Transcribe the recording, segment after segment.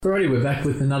Alrighty, we're back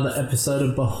with another episode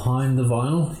of Behind the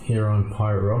Vinyl here on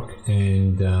Pirate Rock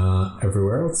and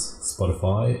everywhere else,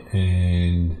 Spotify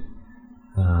and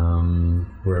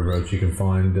wherever else you can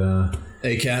find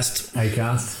Acast,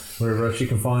 wherever else you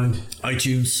can find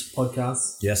iTunes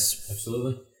podcasts. Yes,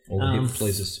 Absolutely. all the different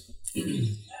places.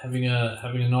 Having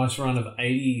a nice run of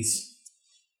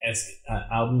 80s-esque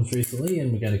albums recently,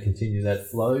 and we're going to continue that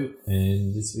flow.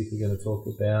 And this week we're going to talk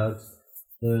about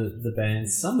the band.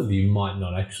 Some of you might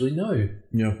not actually know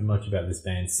much about this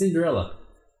band, Cinderella.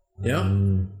 Yeah.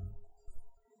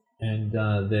 And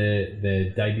their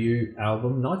debut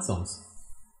album, Night Songs.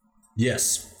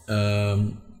 Yes.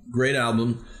 Great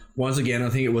album. Once again, I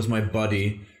think it was my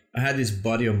buddy. I had this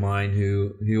buddy of mine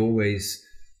who always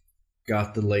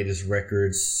got the latest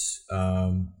records.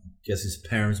 Guess his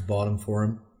parents bought them for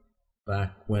him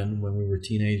back when we were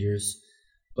teenagers.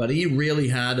 But he really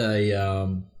had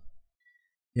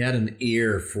he had an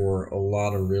ear for a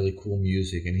lot of really cool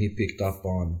music, and he picked up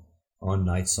on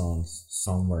Night Songs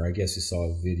somewhere. I guess he saw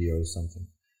a video or something.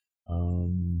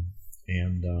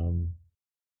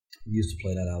 We used to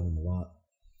play that album a lot.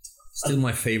 Still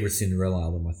my favorite Cinderella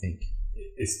album, I think.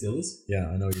 It still is? Yeah,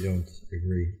 I know you don't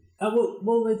agree.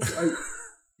 Well, it's...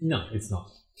 no, it's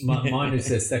not. Mine is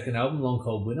their second album, Long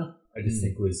Cold Winter. I just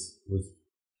think was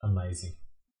amazing.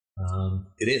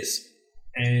 It is.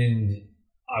 And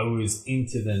I was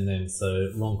into them then, so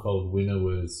Long Cold Winter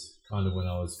was kind of when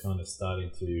I was kind of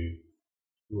starting to...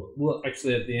 Well,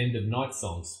 actually at the end of Night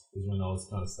Songs was when I was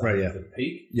kind of starting to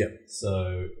peak. Yeah.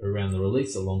 So around the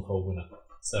release of Long Cold Winter.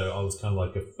 So I was kind of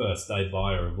like a first day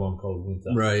buyer of Long Cold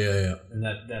Winter. Right, yeah. And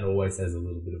that always has a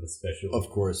little bit of a special... Of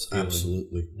course, feeling.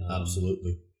 Absolutely.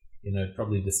 You know,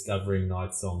 probably discovering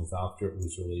Night Songs after it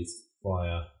was released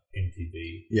via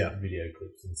MTV video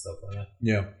clips and stuff like that.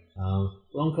 Yeah.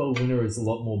 Long Cold Winter is a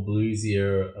lot more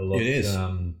bluesier, a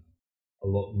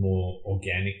lot more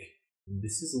organic.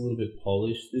 This is a little bit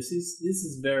polished. This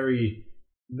is very,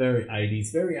 very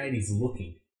 80s, very 80s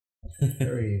looking.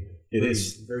 Very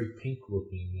pink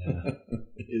looking.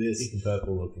 It is pink and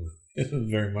purple looking.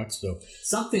 Very much so.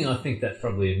 Something I think that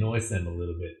probably annoys them a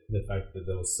little bit, the fact that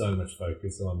there was so much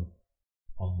focus on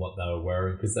what they were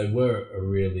wearing, because they were a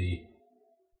really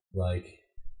like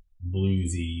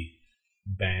bluesy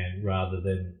band rather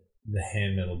than the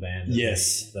hair metal band.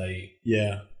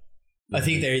 I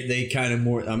think they kind of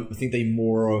more. I think they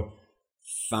more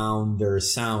found their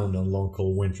sound on Long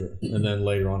Cold Winter, and then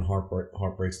later on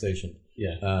Heartbreak Station.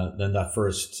 Yeah. Than that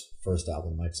first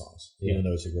album, Night Songs. Even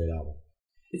though it's a great album.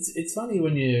 It's funny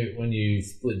when you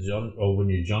split genre or when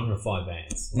you genreify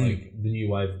bands, like the new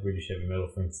wave of British heavy metal,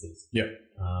 for instance. Yep.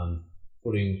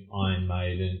 Putting Iron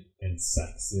Maiden and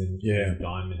Saxon and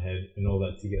Diamond Head and all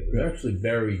that together. They're actually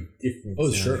very different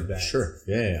sounding bands. Sure.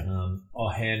 Yeah.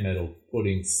 Or hair metal,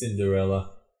 putting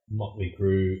Cinderella, Motley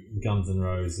Crue, Guns N'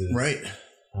 Roses. Right.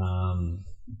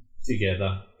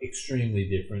 Together, extremely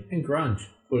different. And grunge,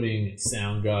 putting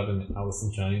Soundgarden, Alice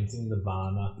in Chains, and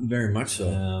Nirvana. Very much so.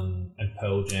 And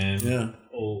Pearl Jam.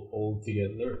 All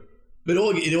together. But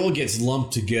it all gets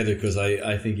lumped together because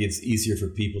I think it's easier for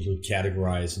people to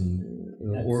categorize,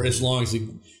 or as long as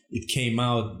it came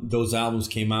out, those albums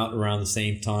came out around the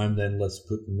same time, then let's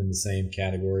put them in the same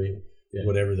category,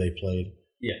 whatever they played.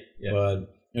 Yeah.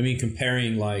 But I mean,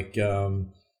 comparing like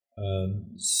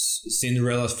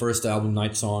Cinderella's first album,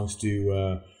 Night Songs,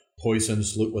 to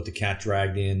Poison's Look What the Cat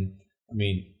Dragged In. I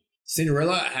mean,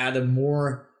 Cinderella had a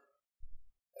more...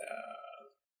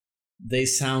 they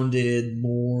sounded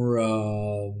more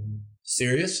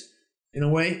serious in a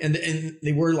way, and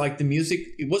they were like the music.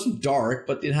 It wasn't dark,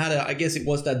 but it had I guess it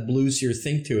was that bluesier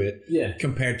thing to it. Yeah.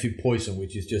 Compared to Poison,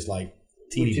 which is just like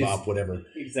teeny bop, whatever.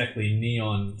 Exactly,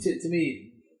 neon. To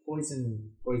me,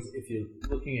 Poison. If you're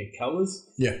looking at colors,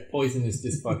 Poison is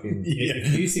just fucking.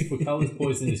 If you see for colors,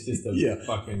 Poison is just a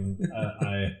fucking.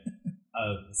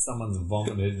 Someone's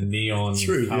vomited neon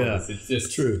colours. It's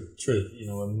just true. You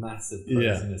know, a massive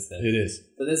poisonous there. It is.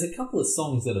 But there's a couple of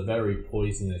songs that are very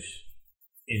poisonous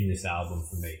in this album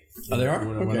for me. They are?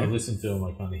 When I listen to them,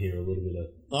 I kind of hear a little bit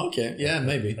of...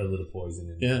 maybe. A little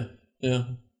poison in them. Yeah.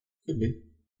 Could be.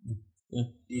 Yeah.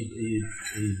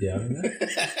 Are you doubting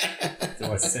that? Do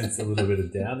I sense a little bit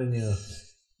of doubt in your...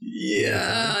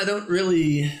 Yeah, I don't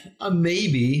really.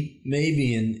 Maybe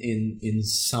in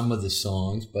some of the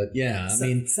songs, but I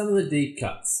mean some of the deep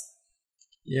cuts.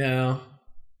 Yeah,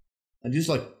 I just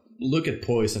like look at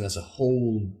Poison as a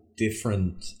whole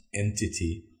different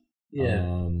entity.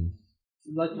 Yeah,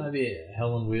 like maybe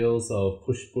Hell on Wheels or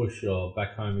Push Push or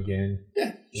Back Home Again.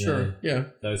 Yeah, sure. Yeah,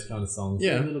 those kind of songs.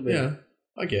 Yeah, a little bit. Yeah,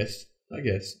 I guess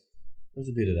there's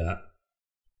a bit of that.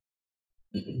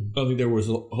 I think there was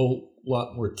a whole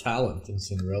lot more talent in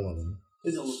Cinderella than.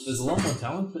 There's a lot more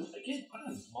talent, but again, I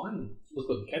don't mind. Look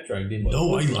what Cat Dragged did.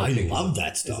 No, I love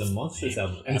that stuff. It's a monstrous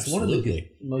album, and it's one of the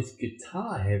most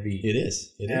guitar heavy. It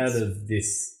is. Out of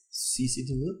this, CC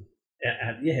DeVille.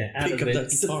 Out of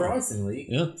it. Surprisingly,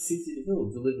 CC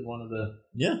DeVille delivered one of a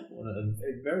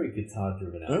very guitar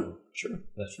driven album. Sure,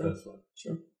 that first one.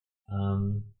 Sure.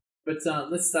 But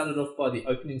let's start it off by the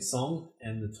opening song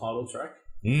and the title track.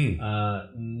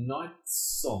 Night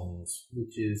Songs,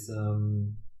 which is a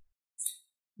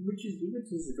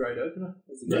great opener.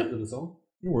 It's a great little song.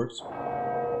 It works.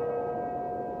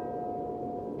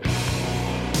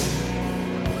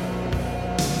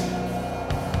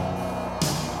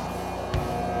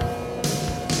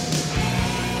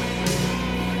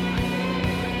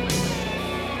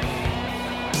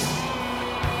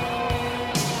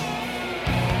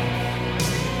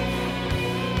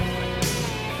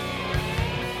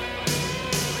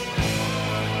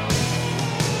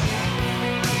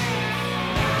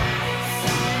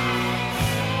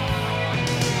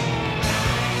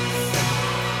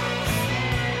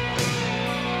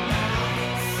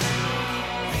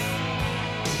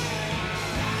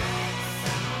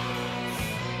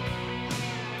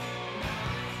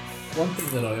 One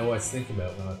thing that I always think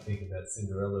about when I think about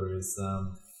Cinderella is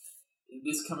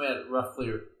this come out roughly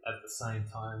at the same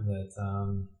time that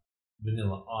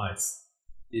Vanilla Ice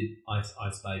did Ice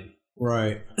Ice Baby.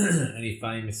 Right. And he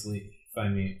famously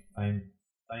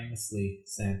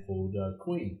sampled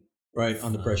Queen. Right,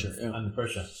 Under Pressure. Yeah. Under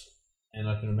Pressure. And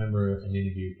I can remember an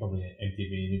interview, probably an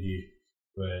MTV interview,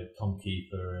 where Tom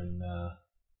Kiefer and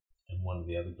one of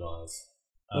the other guys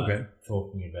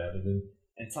talking about it.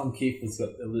 And Tom Kiefer's got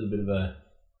a little bit of a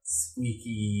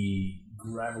squeaky,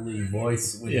 gravelly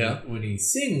voice when he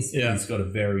sings. Yeah. He's got a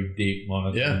very deep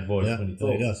monotone voice when he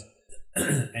talks. He does.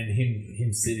 And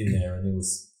him sitting there, and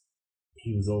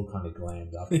he was all kind of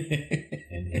glammed up,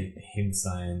 and him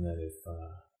saying that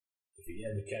if he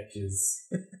ever catches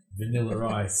Vanilla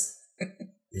Ice,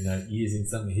 using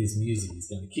some of his music, he's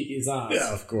going to kick his ass.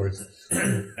 Yeah, of course.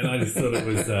 And I just thought it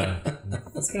was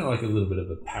it's kind of like a little bit of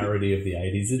a parody of the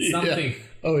 80s. It's something.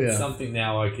 Oh yeah. Something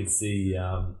now I could see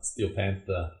Steel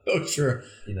Panther. Oh sure.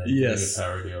 Doing a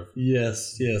parody of.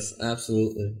 Yes,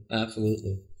 absolutely.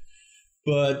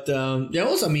 But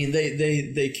also, I mean,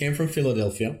 they came from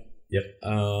Philadelphia. Yep.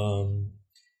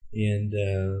 And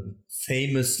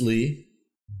famously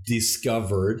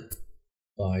discovered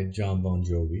by John Bon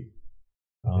Jovi.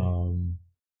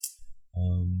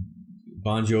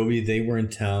 Bon Jovi, they were in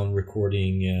town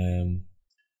recording.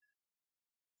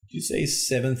 Did you say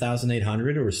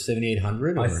 7,800 or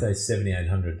 7,800? I say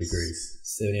 7,800 degrees.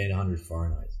 7,800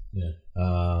 Fahrenheit. Yeah.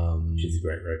 Which is a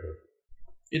great record.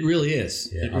 It really is.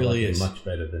 Yeah, it really is. Much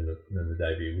better than the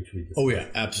debut, which we just. Oh yeah,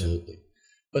 absolutely. Yeah.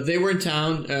 But they were in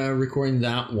town recording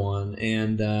that one,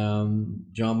 and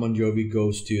John Bon Jovi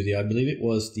goes to I believe it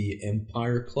was the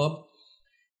Empire Club,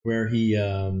 where he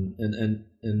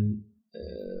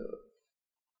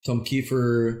Tom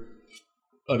Kiefer,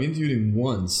 I've interviewed him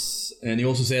once, and he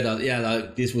also said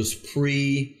that this was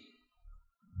pre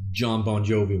John Bon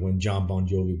Jovi, when John Bon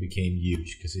Jovi became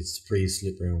huge, because it's pre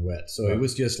Slippery and Wet. So it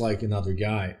was just like another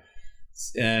guy.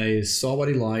 He saw what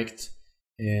he liked,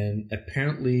 and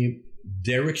apparently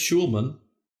Derek Schulman,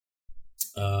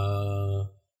 I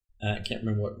can't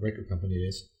remember what record company it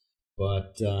is,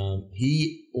 but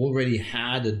he already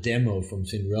had a demo from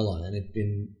Cinderella, and it'd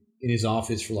been in his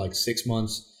office for like 6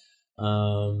 months.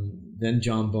 Then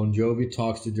John Bon Jovi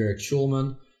talks to Derek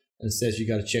Schulman and says, "You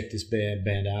got to check this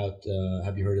band out.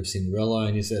 Have you heard of Cinderella?"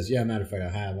 And he says, "Yeah, matter of fact, I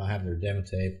have their demo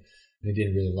tape." And he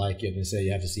didn't really like it, and he said,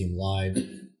 "You have to see him live."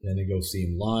 Then they go see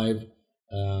him live,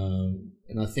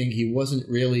 and I think he wasn't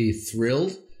really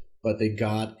thrilled, but they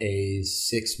got a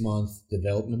 6-month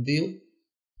development deal,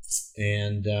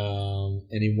 and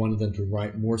he wanted them to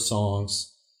write more songs.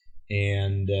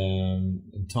 And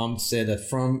Tom said that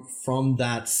from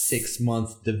that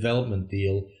 6-month development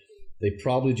deal, they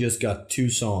probably just got 2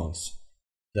 songs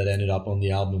that ended up on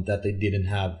the album that they didn't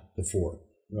have before.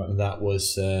 Right. And that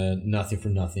was Nothing for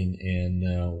Nothing and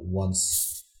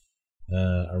Once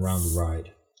Around the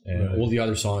Ride. And all the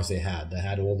other songs they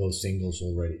had all those singles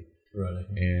already. Right.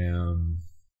 And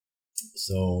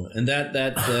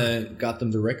that got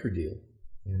them the record deal.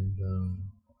 And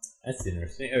that's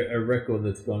interesting. A record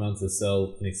that's gone on to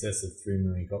sell in excess of 3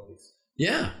 million copies.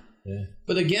 Yeah.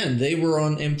 But again, they were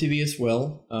on MTV as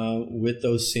well with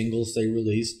those singles they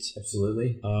released.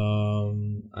 Absolutely.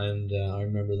 And I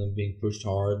remember them being pushed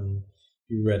hard, and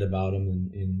you read about them.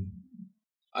 And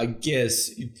I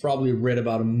guess you probably read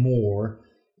about them more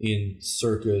in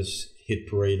Circus, Hit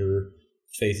Parader,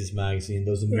 Faces magazine,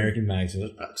 those American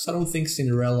magazines. Because I don't think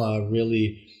Cinderella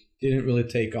didn't really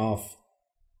take off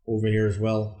over here as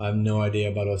well. I have no idea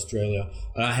about Australia.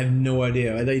 I have no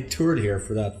idea. They toured here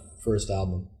for that first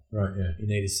album. Right, yeah.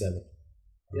 In 87.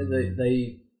 Yeah,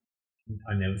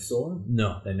 I never saw them.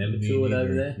 No. They never toured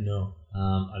over there. No.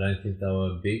 I don't think they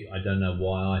were big. I don't know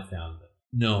why I found them.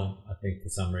 No. I think for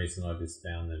some reason I just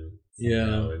found them.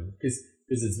 Yeah. Because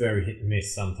it's very hit and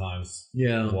miss sometimes.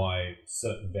 Yeah. Why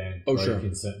certain bands break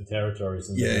in certain territories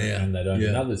and they don't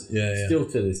in others. Yeah. Still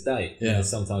to this day. Yeah. You know,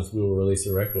 sometimes we'll release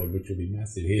a record which will be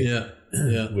massive here. Yeah.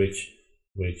 Yeah. which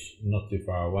not too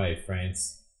far away,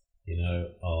 France, you know,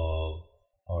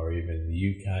 or even the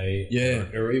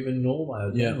UK, or even Norway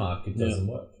or Denmark, it doesn't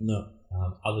work. No.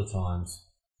 Other times,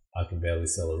 I can barely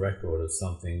sell a record of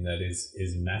something that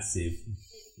is massive,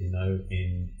 you know,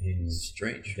 in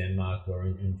strange Denmark or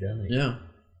in Germany. Yeah.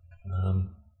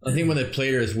 I think when they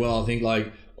played here as well, I think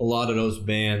like a lot of those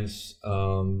bands,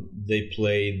 they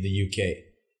played the UK.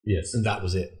 Yes. And that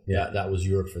was it. Yeah. That was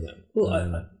Europe for them. Well,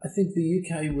 I think the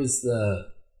UK was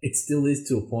it still is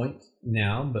to a point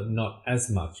now, but not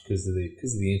as much because of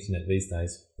the internet these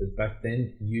days. But back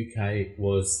then, UK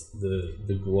was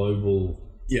the global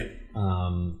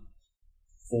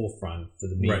forefront for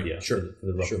the media, right. Sure. for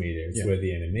the rock media. It's where the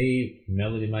NME,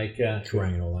 Melody Maker,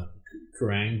 Kerrang and all that.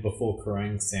 Kerrang before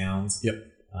Kerrang Sounds. Yep.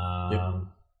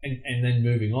 And then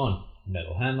moving on,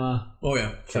 Metal Hammer. Oh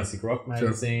yeah. Classic Rock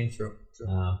Magazine. Sure.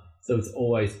 So it's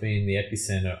always been the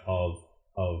epicenter of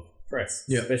press,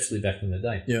 especially back in the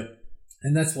day. Yeah.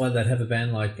 And that's why they'd have a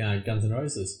band like Guns N'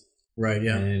 Roses. Right,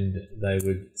 yeah. And they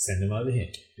would send them over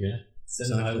here. Yeah.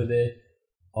 Send them over there.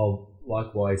 I'll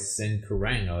likewise send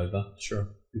Kerrang over. Sure.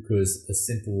 Because a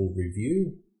simple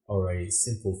review or a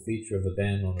simple feature of a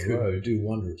band on the road could do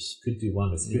wonders.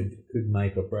 Could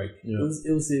make or break. Yeah.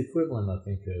 It was the equivalent, I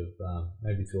think, of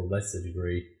maybe to a lesser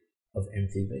degree of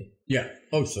MTV. Yeah.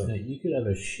 Oh, sir. You could have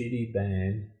a shitty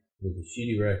band with a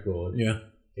shitty record. Yeah.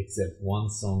 Except one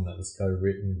song that was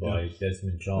co-written by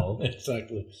Desmond Child.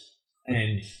 Exactly.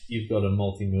 And you've got a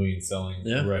multi-million selling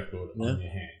record on your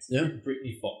hands. Yeah.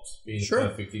 Brittany Fox being a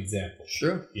perfect example.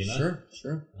 Sure. You know?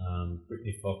 Sure.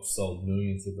 Brittany Fox sold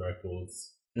millions of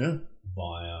records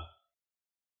via,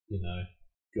 you know,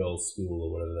 Girls' School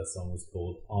or whatever that song was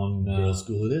called. On Girls'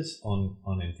 School it is. On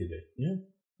MTV. Yeah.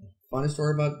 Funny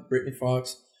story about Brittany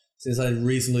Fox. Since I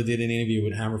recently did an interview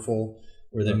with Hammerfall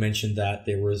where they mentioned that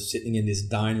they were sitting in this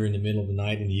diner in the middle of the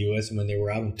night in the US and when they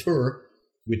were out on tour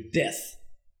with Death.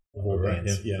 The whole band.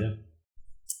 Yeah.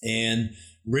 And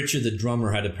Richard, the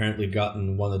drummer, had apparently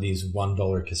gotten one of these $1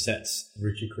 cassettes.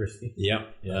 Richard Christie.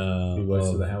 Yep. Who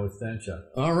works for the Howard Stern Show.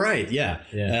 All right. Yeah.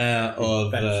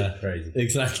 Crazy.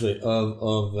 Exactly.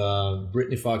 Of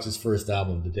Brittany Fox's first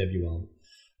album, the debut album.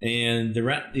 And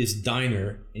they're at this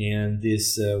diner, and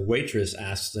this waitress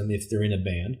asks them if they're in a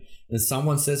band, and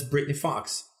someone says Brittany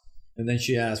Fox, and then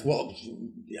she asks, "Well,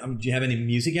 do you have any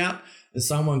music out?" And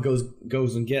someone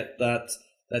goes and get that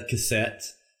cassette,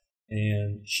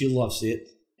 and she loves it,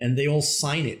 and they all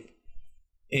sign it.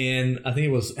 And I think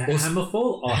it was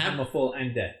Hammerfall or Hammerfall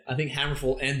and Death. I think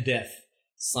Hammerfall and Death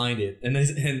signed it, and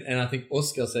I think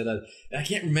Oscar said that I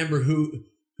can't remember who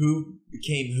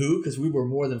became who because we were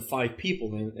more than 5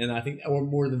 people, and I think there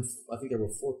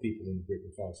were 4 people in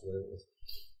Brittany Fox, whatever it was,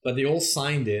 but they all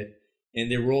signed it,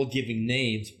 and they were all giving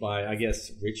names by, I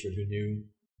guess, Richard, who knew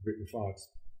Brittany Fox,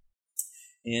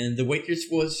 and the waitress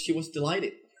was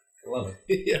delighted. Love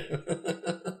it. Yeah.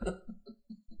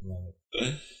 Love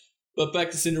it. But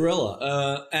back to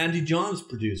Cinderella. Andy Johns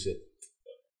produced it.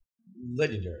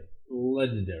 Legendary.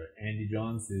 Andy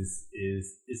Johns is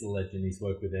a legend. He's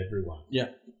worked with everyone. Yeah.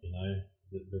 You know,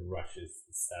 the Rushes,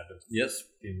 the Sabbath. Yes.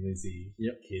 Thin Lizzy.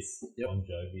 Yep. Kiss. Yep. Bon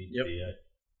Jovi. Yep. Dio.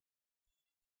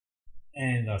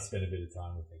 And I spent a bit of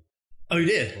time with him. Oh, you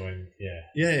did? When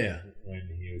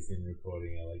he was in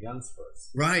recording LA Guns for us.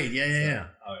 Right. Yeah.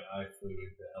 I flew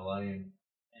into LA and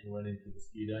went into the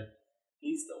studio.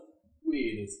 He's the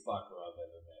weirdest fucker I've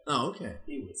ever met. Oh, okay.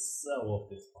 He was so off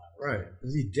this planet. Right.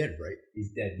 Is he dead, right?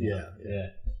 He's dead now. Yeah.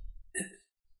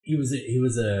 He was a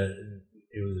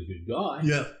good guy.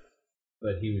 Yeah.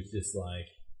 But he was just like,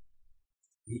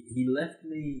 he left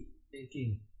me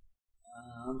thinking,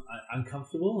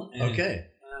 uncomfortable. And, okay.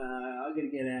 I got to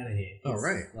get out of here. Oh,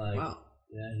 right. Like, wow.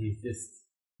 Yeah, he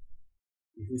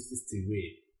was just too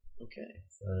weird. Okay.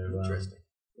 So interesting.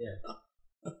 Yeah.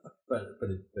 but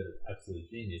absolute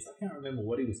genius. I can't remember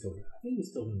what he was talking about. I think he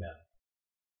was talking about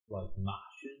like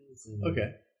Martians and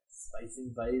space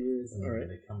invaders and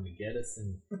they're coming to get us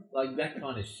and like that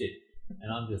kind of shit.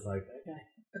 And I'm just like, okay,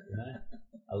 you know,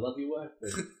 I love your work,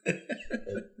 but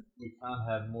we can't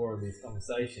have more of these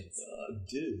conversations.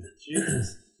 Dude,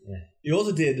 Jesus. Yeah. He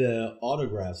also did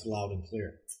autographs loud and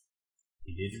clear.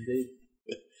 He did indeed.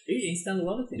 He's done a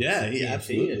lot of things. Yeah, he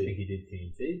absolutely. I think he did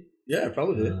TNT. Yeah,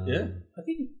 probably did. Yeah. I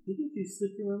think did he do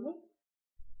Slippery When Wet?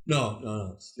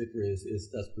 No. Slippery is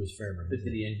that's Bruce Fairbairn. But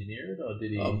did he engineer it or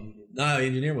did he? No, the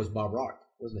engineer was Bob Rock,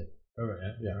 wasn't it? Oh right,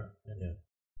 yeah.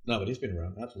 No, but he's been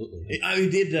around. Absolutely. He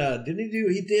did. Didn't he do?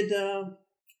 He did.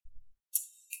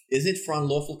 Is it From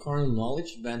Lawful Carnal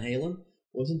Knowledge? Van Halen,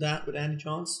 wasn't that with Andy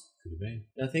Johns? Could have been.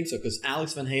 I think so, because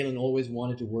Alex Van Halen always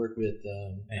wanted to work with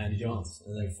Andy Johns,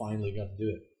 and then finally got to do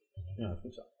it. Yeah, I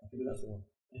think so. I think that's the one.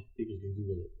 People can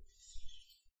Google it.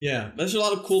 Yeah, there's a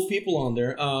lot of cool people on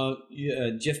there.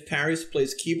 Jeff Paris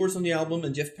plays keyboards on the album,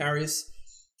 and Jeff Paris,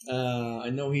 I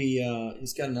know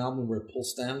he's got an album where Paul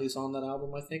Stanley's on that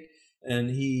album, I think, and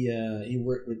he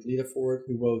worked with Lita Ford,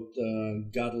 who wrote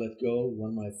 "Gotta Let Go," one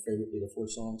of my favorite Lita Ford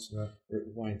songs. Right.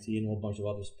 With Y&T and a whole bunch of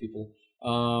other people.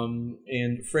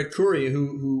 And Fred Coury,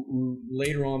 who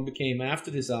later on became,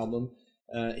 after this album,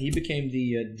 he became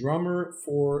the drummer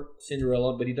for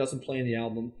Cinderella, but he doesn't play in the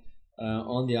album.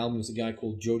 On the album is a guy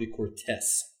called Jody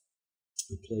Cortez,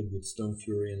 who played with Stone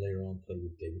Fury and later on played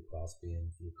with David Crosby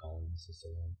and Phil Collins and so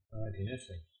on. All right,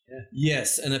 interesting. Yeah.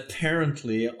 Yes, and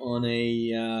apparently on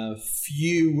a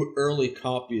few early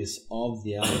copies of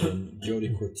the album,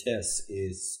 Jody Cortez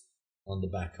is on the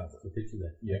back cover. The picture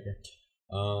there. Yeah. Okay.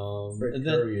 Fred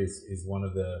Coury is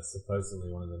supposedly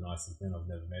one of the nicest men. I've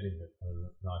never met him, but one of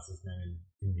the nicest men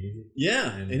in music.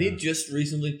 Yeah, and he just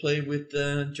recently played with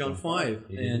John Five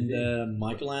and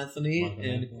Michael Anthony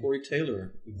and Corey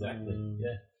Taylor. Exactly.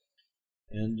 Yeah.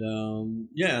 And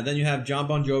then you have John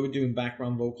Bon Jovi doing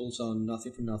background vocals on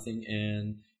 "Nothing from Nothing"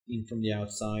 and "In From the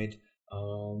Outside."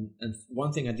 And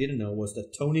one thing I didn't know was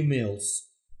that Tony Mills,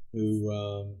 who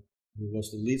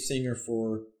was the lead singer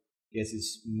for, I guess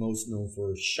he's most known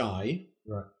for Shy,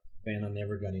 right? Band I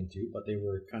never got into, but they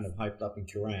were kind of hyped up in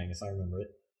Kerrang, as I remember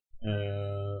it.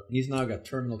 He's now got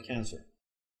terminal cancer,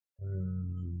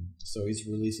 so he's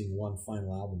releasing one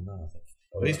final album now, I think.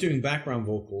 But he's doing background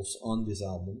vocals on this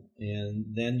album, and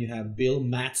then you have Bill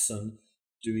Mattson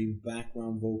doing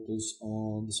background vocals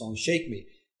on the song "Shake Me,"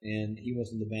 and he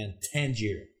was in the band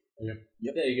Tangier.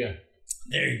 Yep. There you go.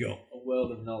 There you go. A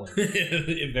world of knowledge.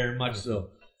 Very much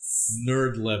so.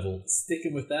 Nerd level.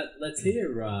 Sticking with that, let's hear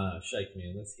 "Shake Me"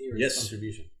 and let's hear his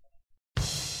contribution.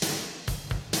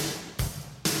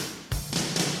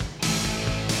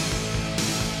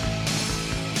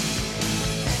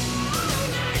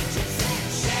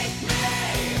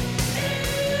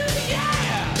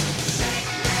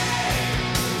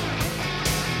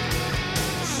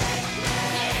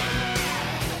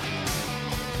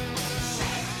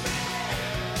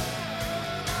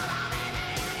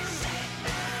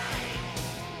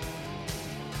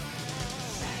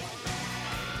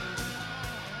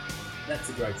 That's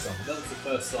a great song. That was the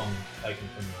first song taken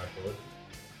from the record.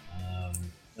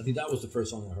 I think that was the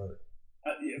first song I heard.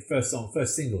 First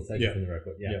single taken from the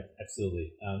record. Yeah,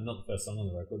 absolutely. Not the first song on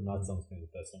the record. Night Song's been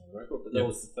the first song on the record, but that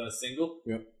was the first single.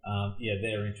 Yep.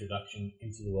 Their introduction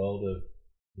into the world of,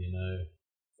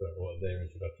 their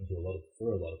introduction to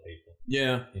for a lot of people.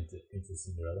 Yeah. Into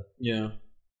Cinderella. Yeah.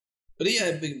 But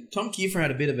Tom Kiefer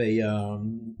had a bit of a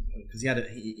because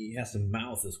he has a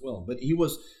mouth as well, but he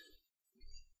was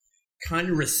kind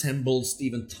of resembled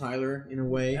Steven Tyler in a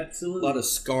way. Absolutely. A lot of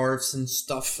scarves and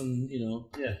stuff, and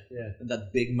Yeah. and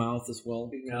that big mouth as well.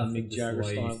 Big mouth. Mick Jagger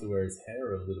style. He used to wear his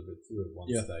hair a little bit too at one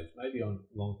stage. Maybe on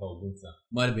Long Cold Winter.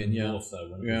 Might have been, More so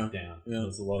when it was down. Yeah. There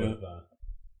was a lot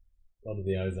of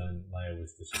the ozone layer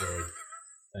was destroyed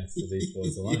thanks to these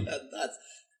boys alone. Yeah,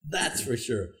 that's for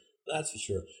sure. That's for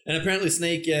sure. And apparently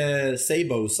Snake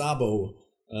Sabo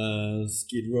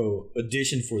Skid Row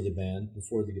auditioned for the band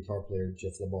before the guitar player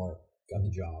Jeff LaBar got the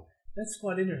job. That's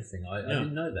quite interesting. I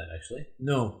didn't know that, actually.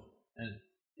 No. And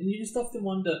you just often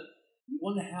wonder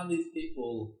how these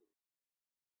people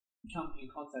come in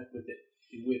contact with it.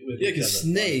 With because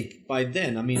Snake, by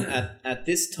then, I mean, at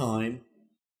this time,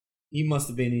 he must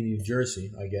have been in New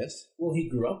Jersey, I guess. Well, he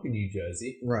grew up in New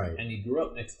Jersey. Right. And he grew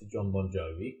up next to John Bon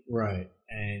Jovi. Right.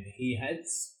 And he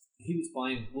was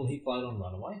playing, he played on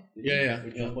Runaway.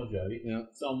 With John Bon Jovi. Yeah.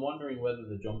 So I'm wondering whether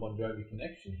the John Bon Jovi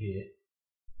connection here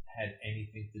had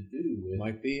anything to do with...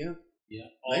 Might be, yeah. Yeah.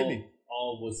 Maybe.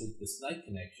 Or was it the Snake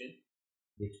connection,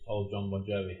 which told John Bon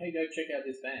Jovi, hey, go check out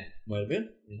this band? Might have been.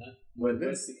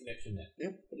 Where's the connection there?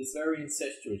 Yeah. But it's very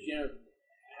incestuous.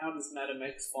 How does Madame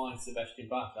X find Sebastian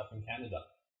Bach up in Canada?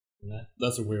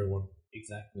 That's a weird one.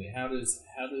 Exactly. How does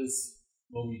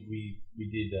we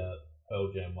did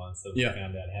Pearl Jam once, so we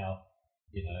found out how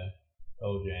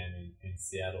Pearl Jam in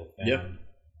Seattle found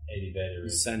Eddie Vedder in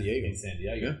San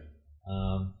Diego.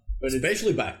 Yeah. But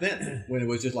especially back then, when it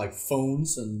was just like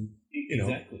phones and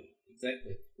exactly.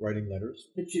 writing letters.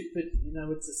 But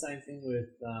it's the same thing with.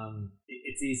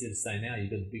 It's easy to say now.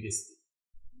 You've got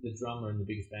the drummer and the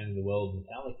biggest band in the world,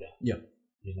 Metallica. Yeah.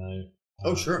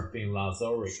 Sure. Being Lars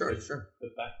Ulrich. Sure.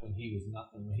 But back when he was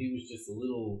nothing, when he was just a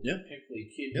little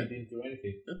pimply kid who didn't do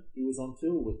anything, he was on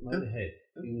tour with Motorhead.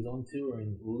 Yeah. He was on tour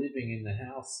and living in the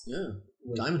house. Yeah.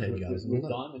 With Diamond Head guys. With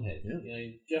Diamond Head.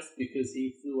 Yeah. Just because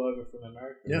he flew over from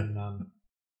America. Yeah. And,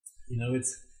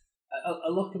 it's a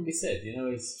lot can be said.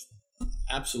 It's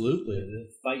absolutely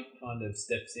the fate kind of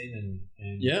steps in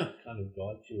and kind of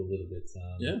guides you a little bit.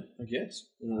 I guess.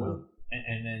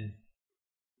 And then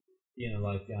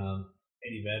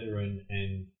Eddie Vedder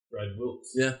and Brad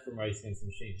Wilkes from Rage Against the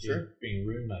Machine being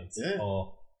roommates,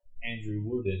 or Andrew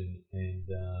Wood and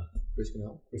Chris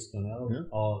Cornell,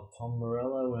 or Tom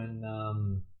Morello and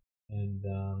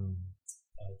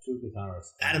two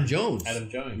guitarists, Adam Jones,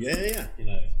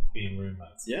 being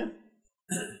roommates.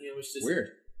 It was just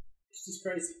weird. It's just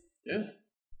crazy. Yeah.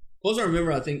 Plus, I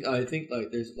remember. I think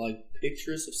like there's like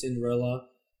pictures of Cinderella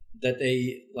that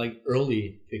they like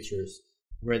early pictures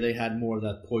where they had more of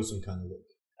that Poison kind of look.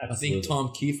 Absolutely. I think Tom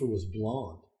Kiefer was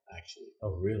blonde, actually.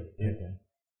 Oh, really? Yeah. Okay.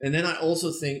 And then I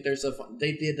also think they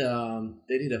did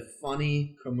a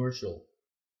funny commercial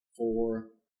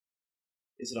for,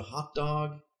 is it a hot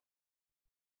dog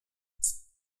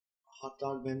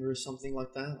vendor or something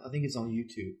like that? I think it's on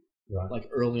YouTube. Right. Like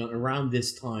early on, around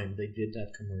this time, they did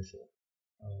that commercial,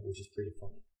 which is pretty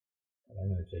funny. I'm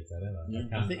gonna check that out. Yeah.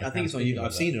 I think it's on YouTube.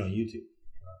 I've seen it on YouTube.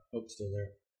 Right. Hope it's still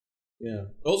there. Yeah.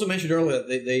 I also mentioned earlier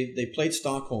they played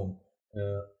Stockholm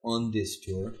on this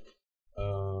tour.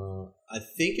 I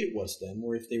think it was them,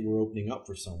 or if they were opening up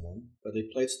for someone, but they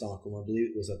played Stockholm. I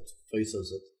believe it was at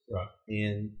Fryshuset. Right.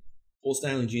 And Paul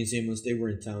Stanley and Gene Simmons, they were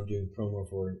in town doing promo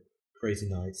for Crazy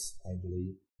Nights, I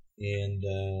believe. And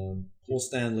Paul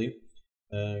Stanley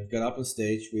got up on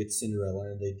stage with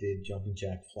Cinderella, and they did Jumping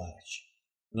Jack Flash.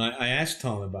 And I asked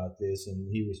Tom about this, and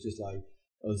he was just like,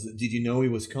 did you know he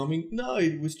was coming? No,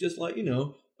 it was just like,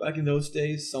 back in those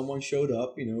days, someone showed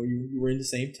up, you were in the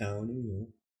same town,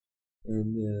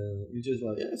 and you just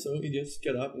like, so he just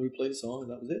got up and we played a song, and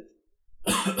that was it.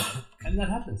 And that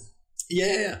happens.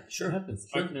 Yeah, sure. It happens.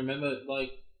 Sure. I can remember,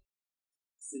 like,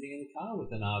 sitting in the car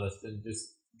with an artist and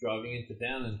just driving into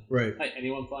town and, hey,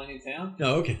 anyone playing in town?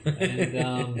 Oh, okay.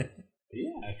 And,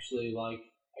 actually,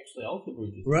 Alter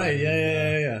Bridge is right,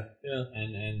 yeah.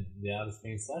 And the artist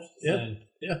being Slash saying,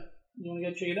 yeah. You want to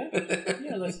go check it out?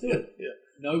 Yeah, let's do it. Yeah.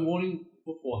 No warning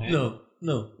beforehand.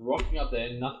 No. Rocking up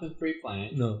there, nothing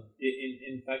pre-planned. No.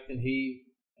 In fact, and they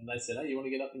said, hey, you want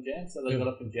to get up and jam? So they got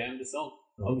up and jammed a song.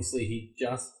 Obviously, he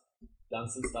just done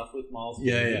some stuff with Miles.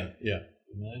 Yeah.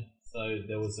 So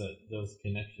there was a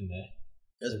connection there.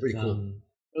 That's pretty cool.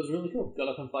 It was really cool. Got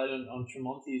up and played on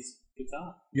Tremonti's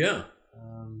guitar. Yeah.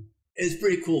 It's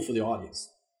pretty cool for the audience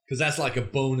because that's like a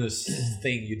bonus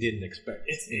thing you didn't expect.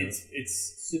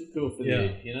 It's super cool for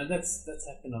the that's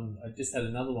happened. I just had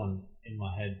another one in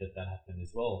my head that happened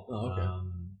as well. Oh, okay.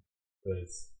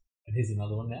 And here's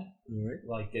another one now. All right.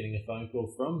 Like getting a phone call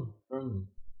from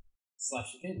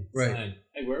Slash again, right? Saying,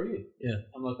 hey, where are you? Yeah.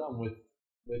 I'm like, I'm with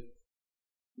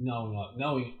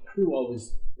knowing who I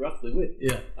was roughly with.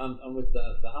 Yeah. I'm with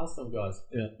the Hearthstone guys.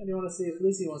 Yeah. And you want to see if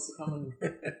Lizzie wants to come and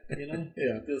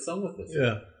do a song with us.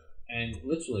 Yeah. And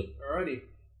literally, alrighty,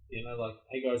 like,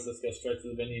 hey guys, let's go straight to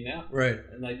the venue now. Right.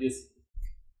 And they just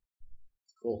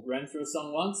ran through a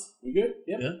song once. We good?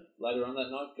 Yep. Yeah. Later on that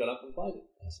night, got up and played it.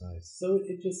 That's nice. So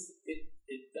it does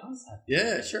happen.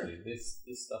 Yeah, sure. This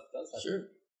stuff does happen. Sure.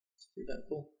 It's pretty that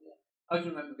cool. Yeah. I can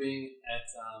remember being at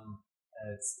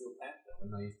Steel Panther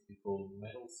when they used to be called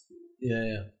Metal School.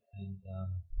 Yeah. And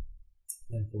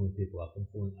then pulling people up and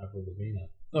pulling Avril Lavigne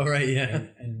up. Oh, right, yeah.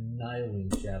 And nailing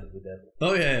Shout at the Devil.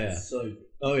 Oh, yeah. So good.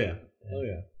 Oh, yeah.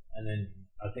 And then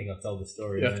I think I told the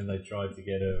story, and then they tried to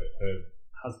get her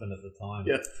husband at the time.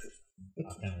 Yeah.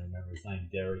 I can't remember his name,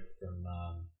 Derek from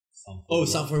Sum 41. Oh,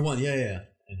 Sum 41, yeah.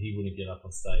 And he wouldn't get up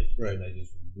on stage. Right. And they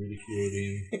just ridiculed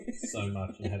him so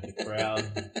much and had the crowd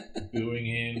booing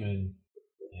him and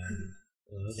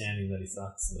chanting that he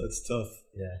sucks. That's tough.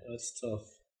 Yeah. That's tough.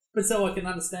 But so I can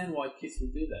understand why Kiss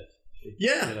would do that.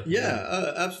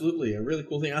 Absolutely. A really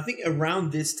cool thing. I think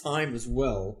around this time as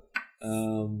well,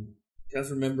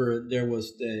 just remember there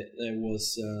was if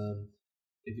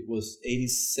it was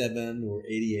 87 or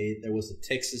 88, there was a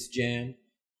Texas Jam,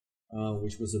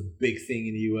 which was a big thing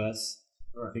in the U.S.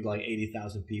 Right. I think like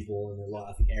 80,000 people, and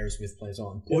I think Aerosmith plays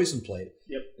on. Poison played.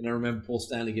 Yep. And I remember Paul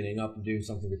Stanley getting up and doing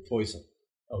something with Poison.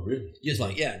 Oh, really? Just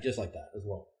like that as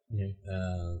well. Okay.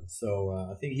 So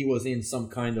I think he was in some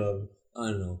kind of,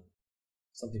 I don't know,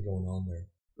 something going on there.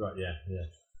 Right. Yeah. Yeah.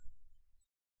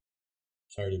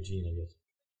 Tired of Gene, I guess.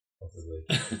 Possibly.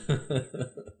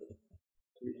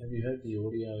 Have you heard the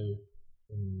audio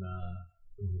from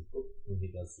his book when he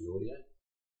does the audio?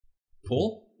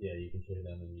 Paul? Yeah, you can check it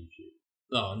out on YouTube.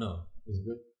 Oh, no. Is it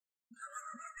good?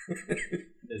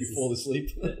 You There's fall asleep?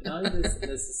 No,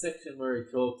 there's a section where he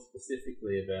talks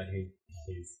specifically about his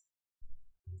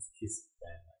Kiss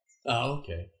bandmates. Oh,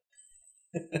 okay.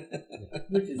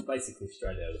 Which is basically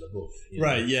straight out of the book.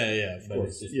 Right, yeah, of but course.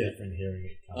 it's just Yeah. different hearing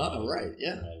it come Oh, right,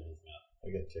 yeah. out of his mouth. I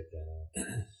gotta check that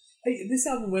out. Hey, this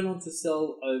album went on to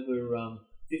sell over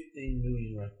 15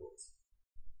 million records.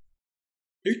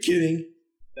 You're kidding.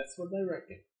 That's what they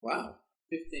reckon. Wow.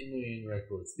 15 million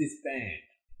records. This band.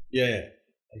 Yeah.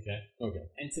 Okay.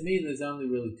 And to me, there's only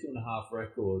really 2.5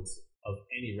 records of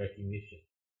any recognition.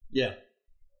 Yeah.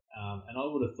 And I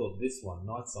would have thought this one,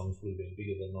 Night Songs, would have been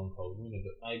bigger than Long Cold Winter,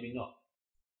 but maybe not.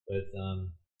 But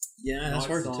yeah, that's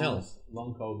hard to tell.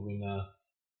 Long Cold Winter,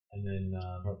 and then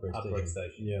Heartbreak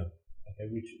Station. Yeah. Okay,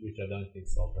 which I don't think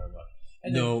sold very much.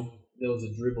 And no. Then there was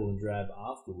a dribble and drab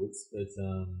afterwards, but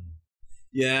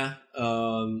yeah,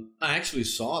 I actually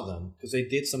saw them because they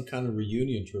did some kind of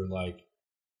reunion tour like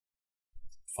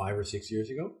 5 or 6 years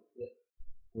ago. Yeah.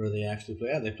 Where they actually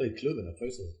played. Yeah, they played Klubben at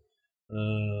Festival.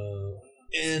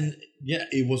 And yeah,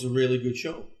 it was a really good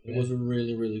show. It was a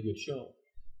really, really good show.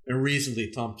 And recently,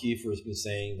 Tom Kiefer has been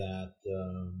saying that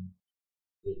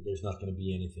there's not going to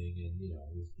be anything, and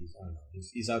he's I don't know,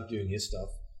 he's out doing his stuff.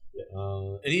 Yeah.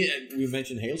 And we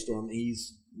mentioned Hailstorm.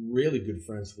 He's really good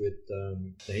friends with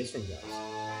the Hailstorm guys.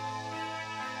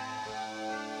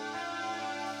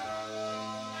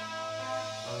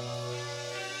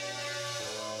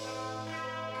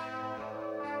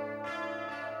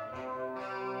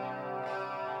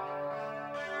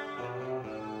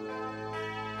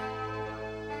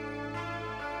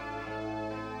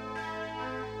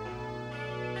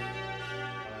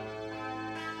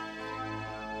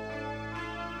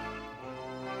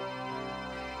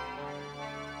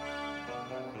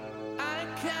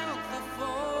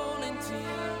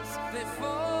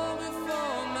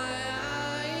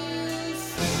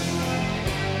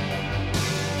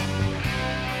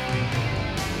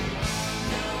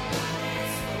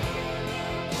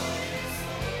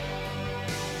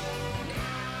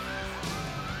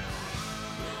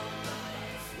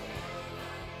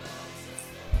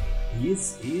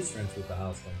 He is friends with the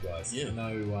Hailstorm guys. Yeah. I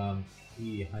know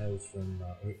he hails from,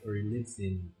 or he lives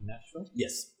in Nashville.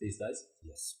 Yes. These days.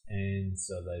 Yes. And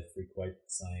so they frequent the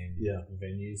same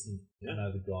venues. And I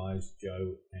know the guys,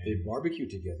 Joe and... They barbecue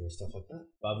together and stuff like that.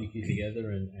 Barbecue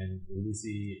together, and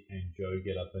Lizzie and Joe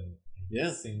get up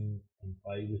and sing and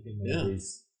play with him whenever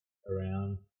he's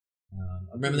around.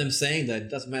 I remember them saying that it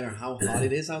doesn't matter how hot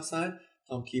it is outside,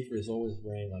 Tom Kiefer is always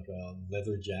wearing like a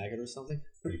leather jacket or something.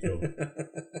 Pretty cool.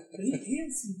 But he had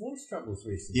some voice troubles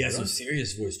recently. Yeah, some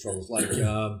serious voice troubles, like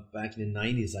back in the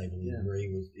 90s, I believe, where he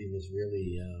was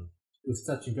really. It was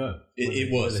touch and go. It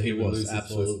was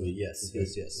absolutely yes.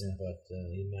 Yeah. But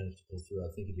he managed to pull through. I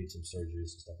think he did some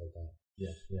surgeries and stuff like that.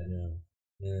 Yeah.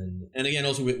 And again,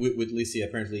 also with Lizzie,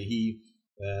 apparently he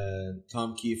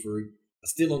Tom Kiefer. I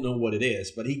still don't know what it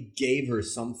is, but he gave her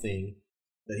something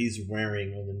that he's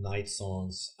wearing on the Night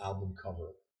Songs album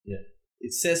cover. Yeah.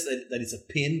 It says that it's a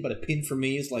pin, but a pin for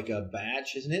me is like a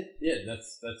badge, isn't it? Yeah,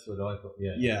 that's what I thought.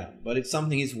 Yeah. Yeah, but it's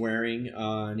something he's wearing,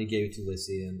 and he gave it to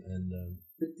Lizzie, and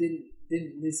But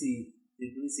did Lizzie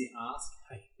ask,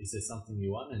 "Hey, is there something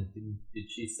you want?" And did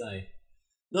she say?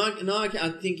 No, I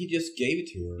think he just gave it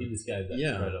to her. He just gave that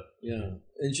straight up. Yeah,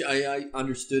 and I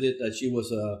understood it that she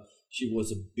was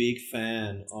a big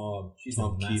fan of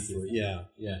Tom Kiefer.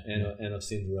 And of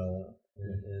Cinderella.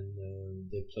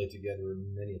 And they played together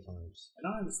many times.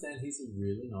 And I understand he's a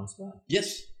really nice guy.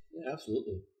 Yes,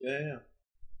 absolutely. Yeah.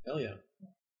 Hell yeah.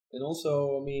 And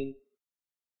also, I mean,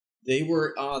 they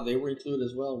were included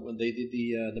as well when they did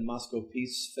the Moscow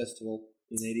Peace Festival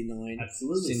in '89.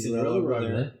 Absolutely, Cinderella were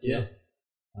there. Yeah.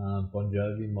 Bon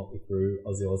Jovi, Motley Crue,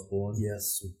 Ozzy Osbourne.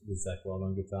 Yes. With Zach Wild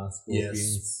on guitar.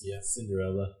 Scorpions. Yes.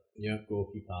 Cinderella. Yeah.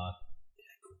 Gorky Park.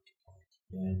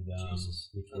 And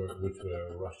which were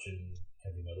a Russian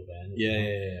heavy metal band.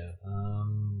 Yeah.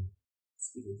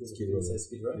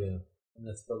 Skid Row. Yeah, and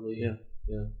that's probably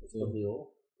that's probably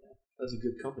all. Yeah. That's a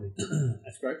good company.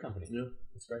 That's great company. Yeah,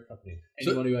 that's great company.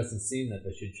 Anyone who hasn't seen that,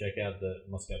 they should check out the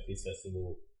Moscow Peace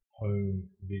Festival home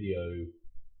video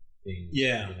thing.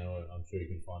 Yeah, I'm sure you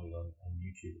can find it on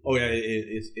YouTube. Oh yeah,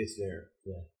 it's there.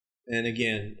 Yeah, and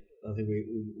again, I think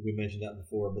we mentioned that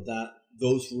before, but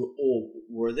those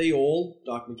were they all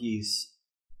Doc McGee's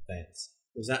bands?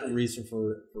 Was that a reason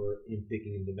for him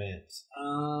picking the bands?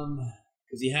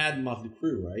 Because he had Motley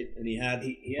Crue, right? And he had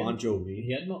Bon Jovi.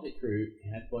 He had Motley Crue. He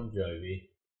had Bon Jovi.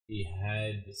 He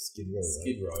had Skid Row.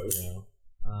 Skid Row. Yeah.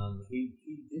 He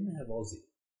didn't have Ozzy.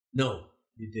 No,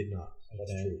 he did not.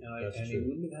 That's true. And he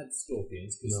wouldn't have had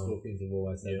Scorpions because Scorpions have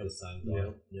always had the same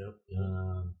guy. Yeah.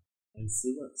 And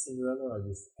Cinderella, I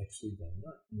just actually don't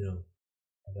know. No,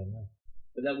 I don't know.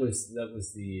 But that was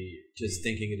the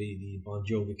thinking of the Bon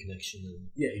Jovi connection.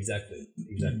 And exactly.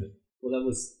 Well, that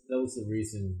was the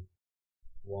reason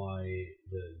why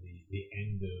the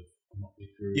end of Motley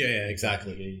Crue.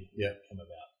 Exactly. Come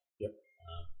about. Yep.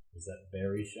 Was that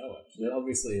very show actually?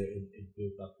 Obviously, it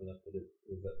built up to that, but it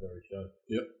was that very show.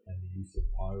 Yep. And the use of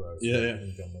pyro.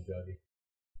 And John Bon Jovi.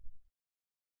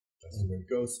 That's where it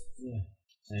goes. Yeah.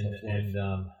 And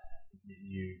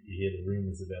you hear the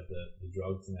rumors about the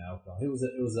drugs and alcohol. It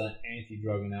was an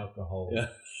anti-drug and alcohol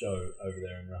show over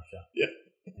there in Russia. Yeah.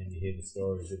 And you hear the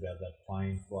stories about that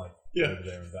plane flight over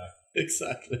there and back.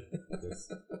 Exactly.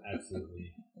 Just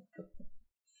absolutely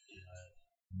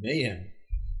mayhem.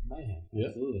 Yeah.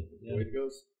 Absolutely. Yeah. Way it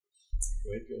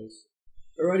goes.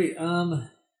 Alrighty.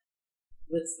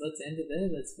 Let's end it there.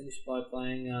 Let's finish by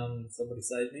playing "Somebody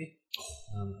Save Me,"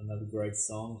 another great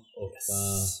song off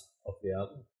the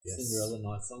album. Cinderella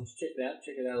Night Songs. Check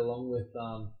it out along with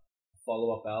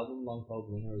follow-up album Long Cold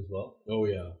Winter as well. Oh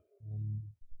yeah.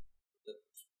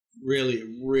 Really,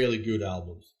 really good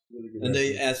albums. Really good. And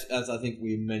they, as I think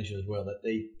we mentioned as well, that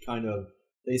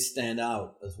they stand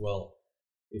out as well.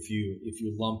 If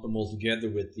you lump them all together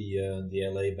with the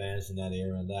LA bands in that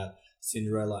era, and that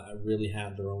Cinderella really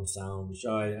had their own sound, which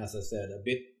as I said, a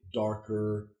bit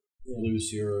darker,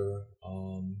 bluesier,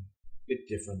 bit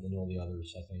different than all the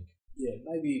others, I think. Yeah,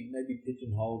 maybe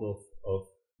pigeonholed of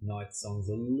Night Songs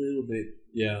a little bit.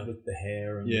 Yeah, with the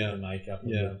hair and the makeup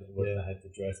and what they had to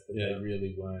dress, but they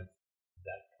really weren't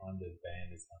that kind of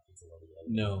band as much as a lot of the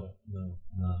others.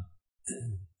 No.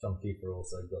 Tom Kiefer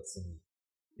also got some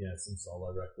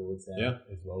solo records out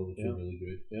as well, which are really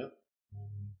good. Yeah.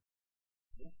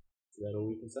 Is that all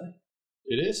we can say?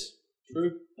 It is.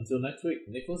 True. Until next week,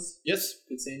 Nicholas. Yes.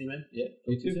 Good seeing you, man. Yeah.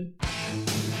 You too.